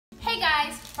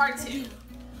Part 2.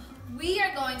 We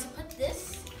are going to put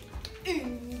this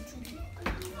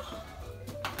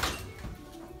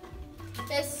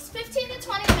It's 15 to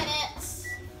 20 minutes.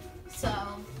 So.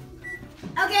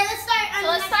 Okay, let's start. So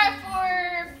let's start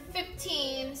for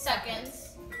 15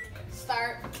 seconds.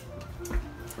 Start.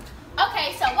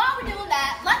 Okay, so while we're doing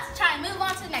that, let's try and move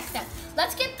on to the next step.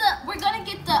 We're gonna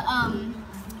get the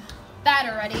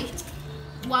batter ready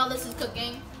while this is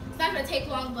cooking. It's not gonna take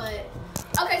long, but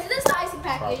okay. So this is the icing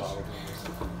package.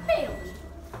 Bailey,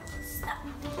 stop.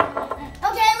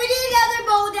 Okay, we do together,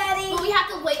 bowl, Daddy. But we have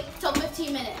to wait till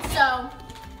 15 minutes. So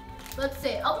let's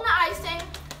see. Open the icing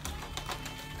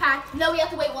pack. No, we have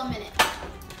to wait 1 minute.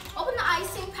 Open the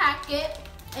icing packet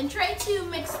and tray 2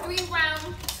 mix 3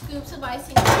 round scoops of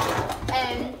icing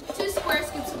and 2 square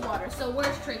scoops of water. So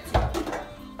where's tray 2?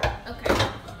 Okay.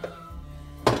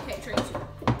 Okay, tray 2.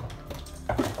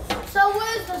 So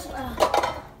where's this?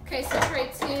 Okay, so tray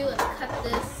 2. Let's cut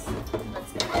this.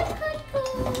 Let's cut it.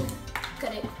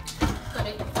 Cut it. Cut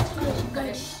it. Cut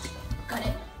it. Cut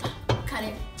it. Cut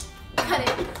it. Cut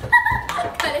it.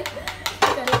 Cut it.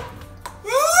 Cut it.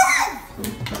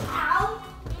 Ow.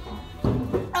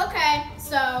 Okay,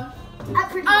 so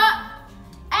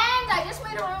and I just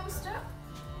made a wrong step.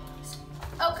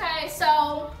 Okay,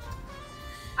 so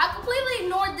I completely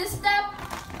ignored this step.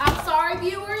 I'm sorry,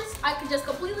 viewers. I could just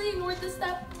completely ignore this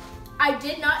step. I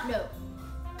did not know.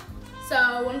 So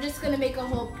I'm just gonna make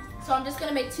I'm just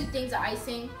gonna make 2 things of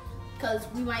icing because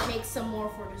we might make some more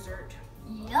for dessert.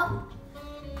 Yep.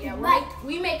 Yeah,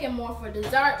 we making more for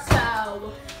dessert.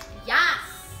 So yes.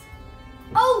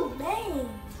 Oh man.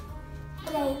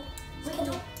 Okay. We can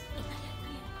do.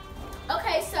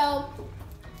 Okay, so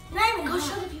Go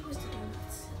show the viewers the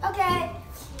donuts. Okay.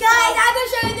 Guys, I'm gonna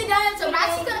show you the donuts. So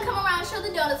Maxie's gonna come around and show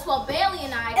the donuts while Bailey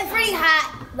and I. It's pretty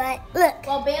hot, but look.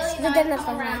 While Bailey and I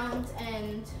come around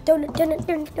and Donut.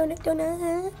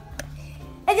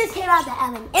 It just came out the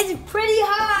oven. It's pretty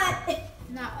hot.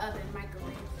 not oven,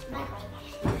 microwave.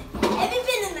 If it's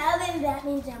been in the oven, that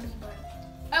means they'll be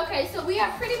burnt. Okay, so we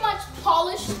have pretty much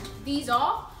polished these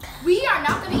off. We are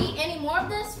not gonna eat any more of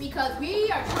this because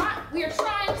we are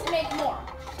trying to make more.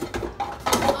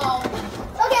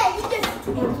 Okay, you just.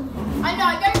 I know,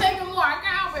 I gotta make more. I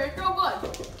can't help it. It's so good.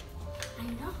 I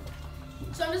know.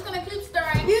 So I'm just gonna keep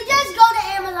stirring. You just go to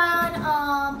Amazon,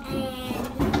 and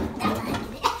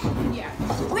Yeah.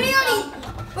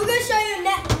 we're gonna show you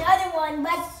another one,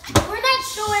 but we're not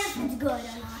sure if it's good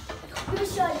or not. We're gonna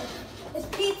show you. It's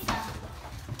pizza.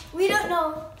 We don't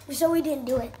know, so we didn't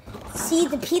do it. See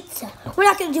the pizza. We're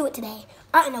not gonna do it today.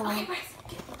 I don't know why.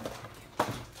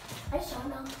 I just don't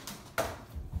know.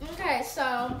 Okay,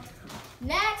 so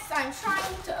next I'm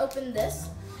trying to open this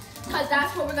because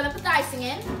that's what we're gonna put the icing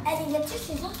in. And then get your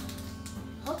scissors.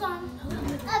 Hold on.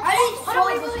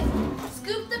 Wait.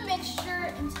 Scoop the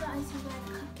mixture into the icing bag.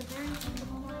 Cut the very tip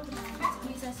of the bag.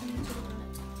 Squeeze icing into the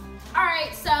donut.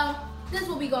 Alright, so this is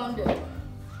what we gonna do.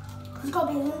 It's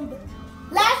gonna be a little bit.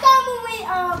 Last time when we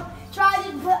tried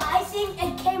to put icing,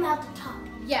 it came out the top.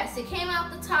 Yes, it came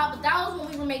out the top, but that was when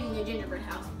we were making a gingerbread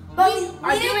house. But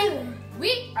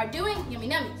we are doing yummy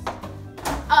nummies.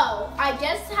 Oh, I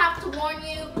just have to warn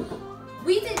you,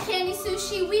 we did candy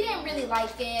sushi. We didn't really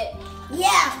like it.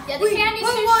 Yeah. Yeah, the candy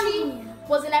sushi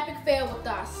was an epic fail with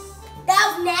us.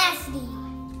 That was nasty.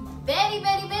 Very,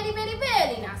 very, very, very,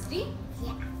 very nasty.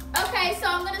 Yeah. Okay, so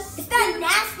I'm gonna. It's not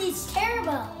nasty. It's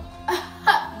terrible.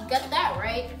 You got that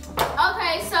right.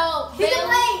 Okay, so Here's the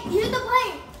plate. Here's the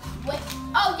plate. Wait.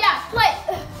 Oh yeah, plate.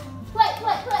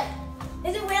 Plate.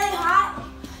 Is it really hot?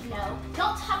 No,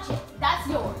 don't touch it. That's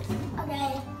yours.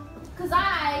 Okay. Cause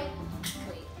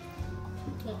wait.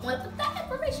 Don't want to put that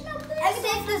information out there. I can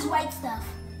taste this white stuff.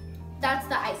 That's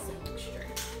the icing mixture.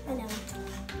 I know.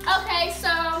 Okay, so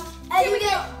here we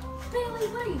go. Bailey,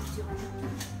 what are you doing?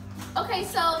 Okay,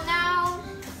 so now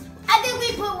I think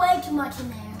we put way too much in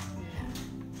there.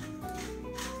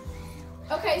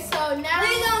 Okay, so now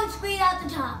we're going to squeeze out the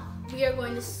top. We are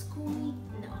going to squeeze.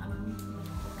 No.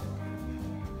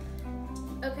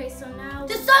 Okay, so now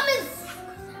the sum is.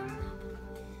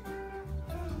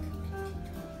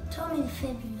 Tell me the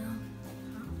fib, you know.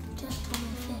 Just tell me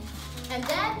the fib. And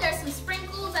then there's some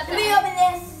sprinkles at the end. Let me open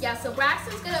this. Yeah, so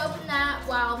Braxton's gonna open that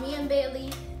while me and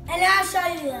Bailey. And I'll show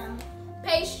you them.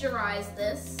 Pasteurize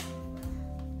this.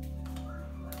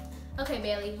 Okay,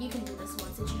 Bailey, you can do this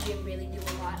one since you didn't really do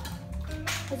a lot.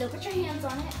 So put your hands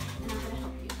on it, and I'm gonna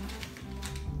help you.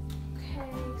 Okay.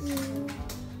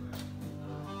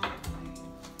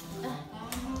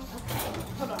 Okay.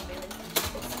 Hold on, Bailey.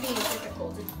 It's being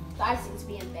difficult. The icing's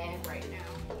being bad right now.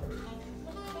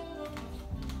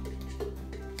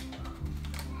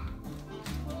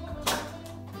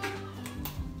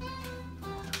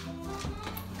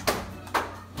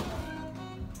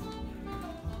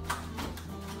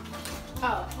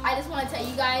 tell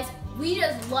you guys, we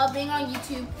just love being on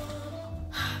YouTube.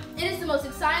 It is the most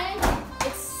exciting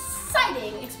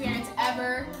experience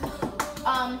ever.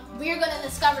 We are going to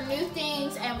discover new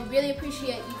things, and we really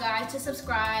appreciate you guys to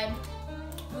subscribe.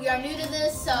 We are new to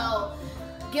this, so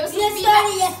give us some feedback.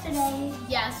 We just started yesterday.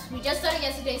 Yes, we just started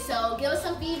yesterday, so give us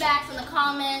some feedbacks in the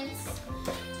comments.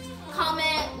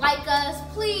 Comment, like us,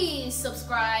 please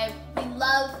subscribe. We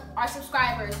love our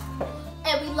subscribers,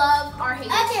 and we love our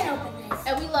haters. I can't open this.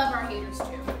 And we love our haters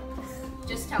too.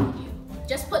 Just telling you.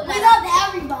 Just putting that out.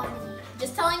 We love everybody.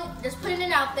 Just putting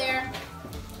it out there.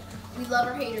 We love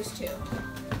our haters too.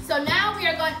 So now we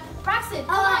are going. Braxton,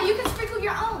 come on, you can sprinkle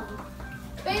your own.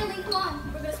 Bailey, come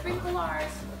on, we're gonna sprinkle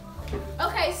ours.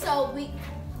 Okay, so we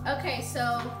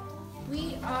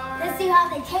are. Let's see how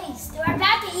they taste. We're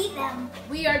about to eat them.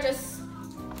 We are just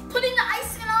putting the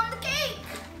icing on the cake.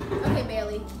 Okay,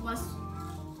 Bailey, you want?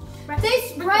 They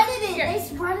spreaded it. They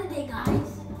spreaded it,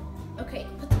 guys. Okay,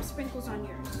 put some sprinkles on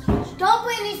yours. Don't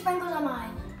put any sprinkles on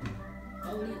mine.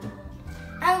 Only.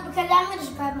 Because I'm gonna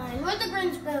spread mine. Where's the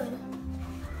green spoon?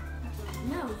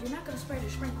 No, you're not gonna spread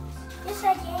your sprinkles. Yes,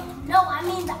 I can. No, I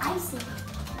mean the icing.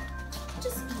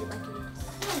 Just eat it like it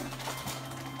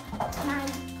is.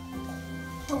 Mine.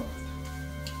 Boom.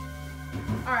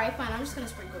 All right, fine. I'm just gonna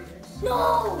sprinkle yours.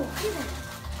 No.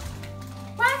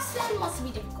 Braxton wants to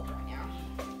be difficult right now.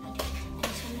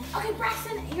 Okay,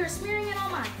 Braxton, you're smearing it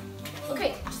on mine.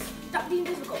 Okay, just stop being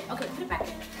difficult. Okay, put it back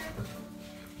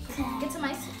in. Get some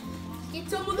ice. Get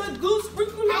some of that good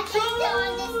sprinkle. I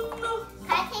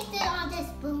taste it on this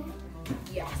spoon.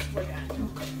 Yes, we're done.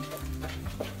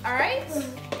 All right.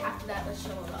 After that, let's show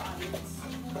the audience.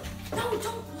 No,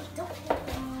 don't.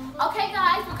 Okay,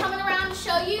 guys, we're coming around to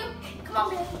show you. Come on,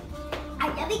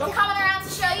 baby. We're coming around to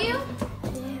show you.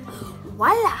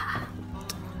 Voila!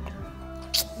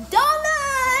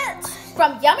 Donuts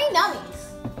from Yummy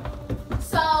Nummies.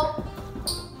 So,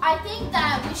 I think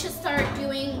that we should start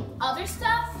doing other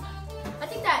stuff. I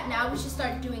think that now we should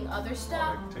start doing other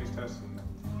stuff. Taste testing.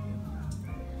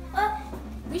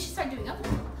 We should start doing other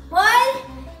stuff. 1,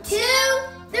 2,